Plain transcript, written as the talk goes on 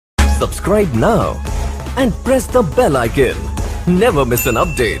Subscribe now and press the bell icon. Never miss an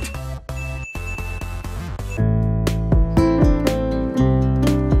update.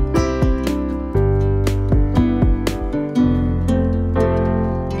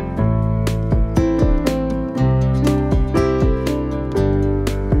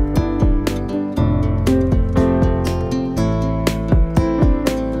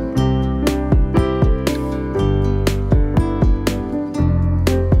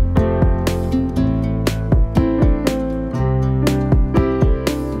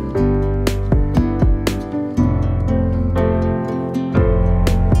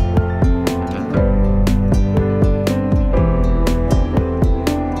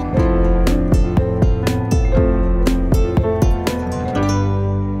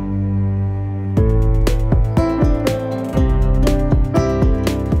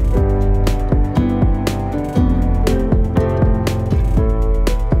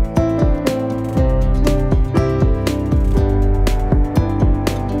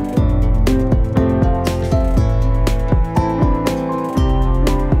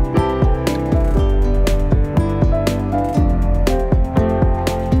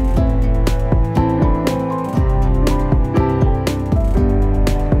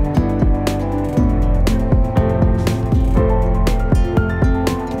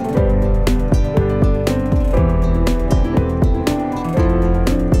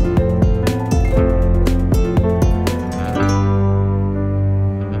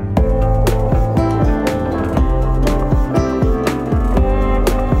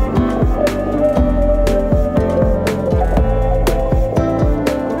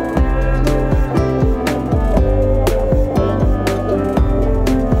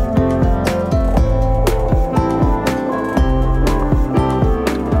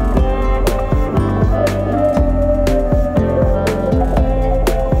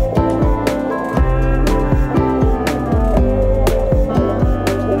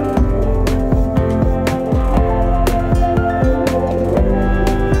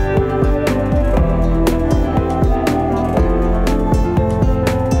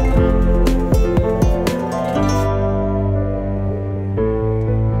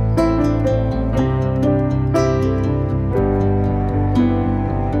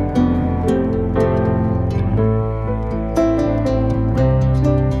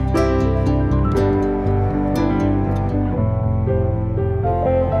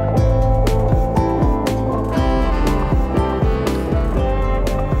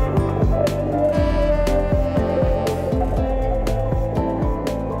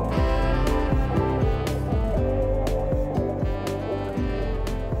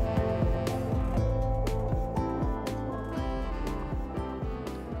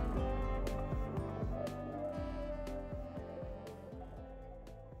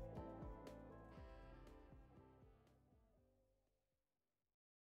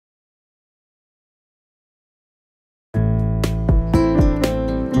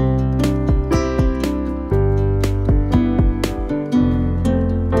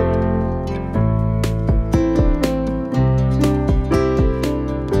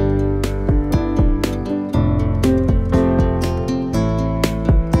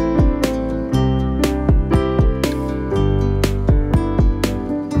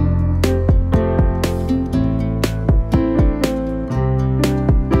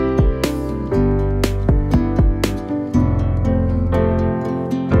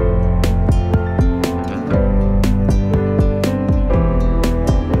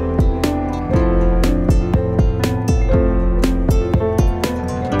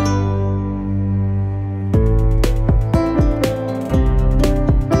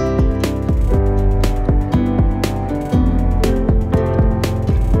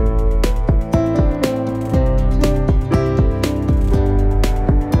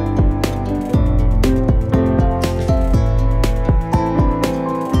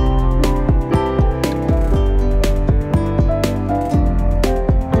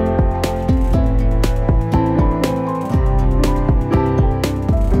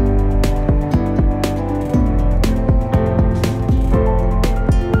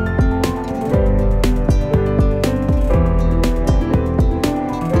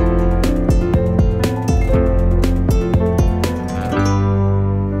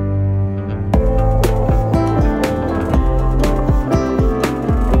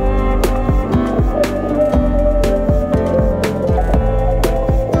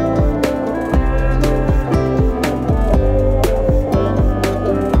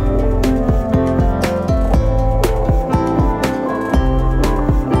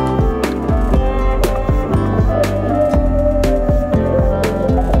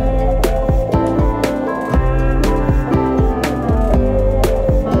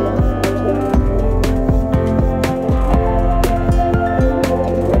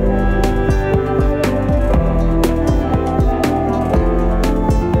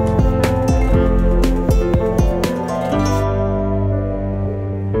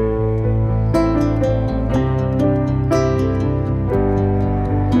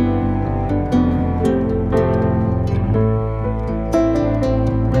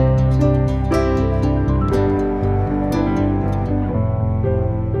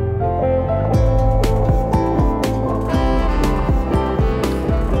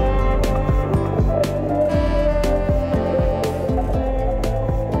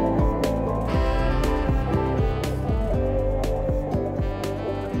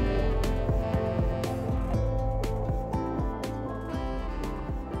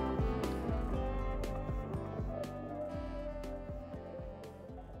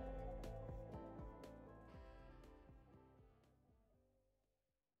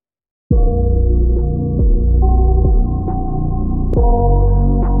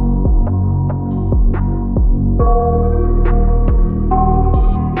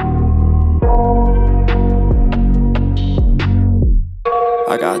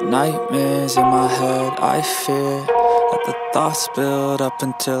 got nightmares in my head, I fear that the thoughts build up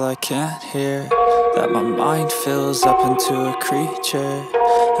until I can't hear, that my mind fills up into a creature,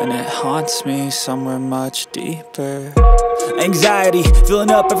 and it haunts me somewhere much deeper. Anxiety, filling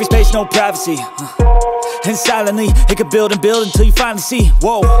up every space, no privacy. And silently, it could build and build until you finally see,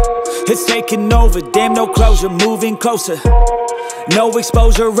 whoa, it's taking over, damn no closure, moving closer. No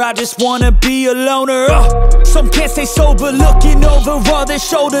exposure, I just wanna be a loner. Some can't stay sober, looking over all their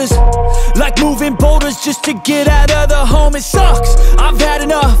shoulders, like moving boulders just to get out of the home. It sucks, I've had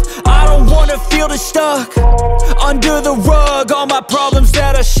enough, I don't wanna feel the stuck under the rug, all my problems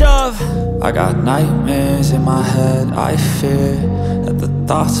that I shove. I got nightmares in my head, I fear that the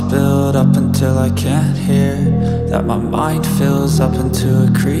thoughts build up until I can't hear, that my mind fills up into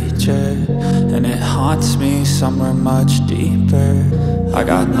a creature, and it haunts me somewhere much deeper. I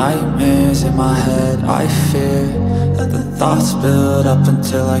got nightmares in my head, I fear that the thoughts build up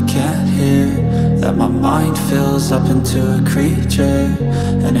until I can't hear, that my mind fills up into a creature,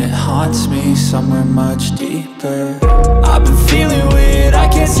 and it haunts me somewhere much deeper. I've been feeling weird, I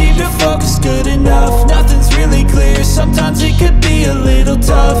can't seem to focus good enough, nothing's really clear, sometimes it could be a little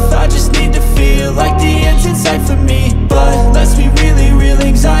tough. I just need to feel like the end's in sight for me, but let's be really real,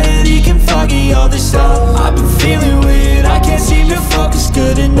 anxiety can foggy all this stuff. I've been feeling weird, I can't seem to focus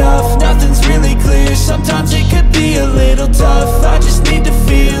good enough, nothing's really clear, sometimes it could be a little tough. I just need to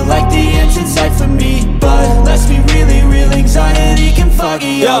feel like the end's in sight for me, but let's be really real, anxiety can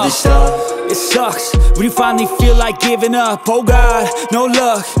foggy all this stuff. It sucks when you finally feel like giving up. Oh God, no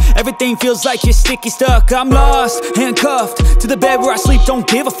luck, everything feels like you're sticky stuck. I'm lost, handcuffed to the bed where I sleep, don't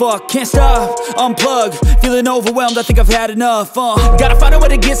give a fuck. Can't stop, unplug, feeling overwhelmed, I think I've had enough. Gotta find a way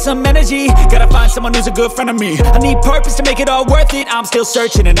to get some energy, gotta find someone who's a good friend of me. I need purpose to make it all worth it, I'm still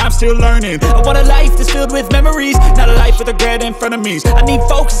searching and I'm still learning. I want a life that's filled with memories, not a life with regret in front of me. I need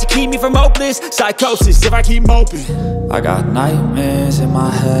focus to keep me from hopeless psychosis if I keep moping. I got nightmares in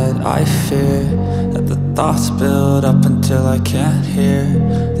my head, I fear that the thoughts build up until I can't hear,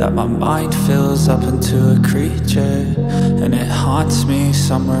 that my mind fills up into a creature, and it haunts me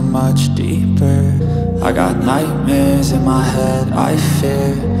somewhere much deeper. I got nightmares in my head, I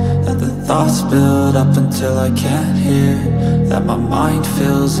fear that the thoughts build up until I can't hear, that my mind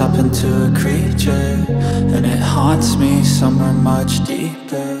fills up into a creature, and it haunts me somewhere much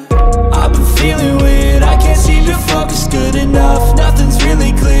deeper. I've been feeling weird, I can't seem to focus good enough, nothing's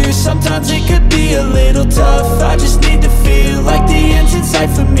really clear, sometimes it could be a little tough. I just need to feel like the end's in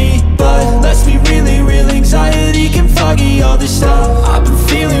sight for me,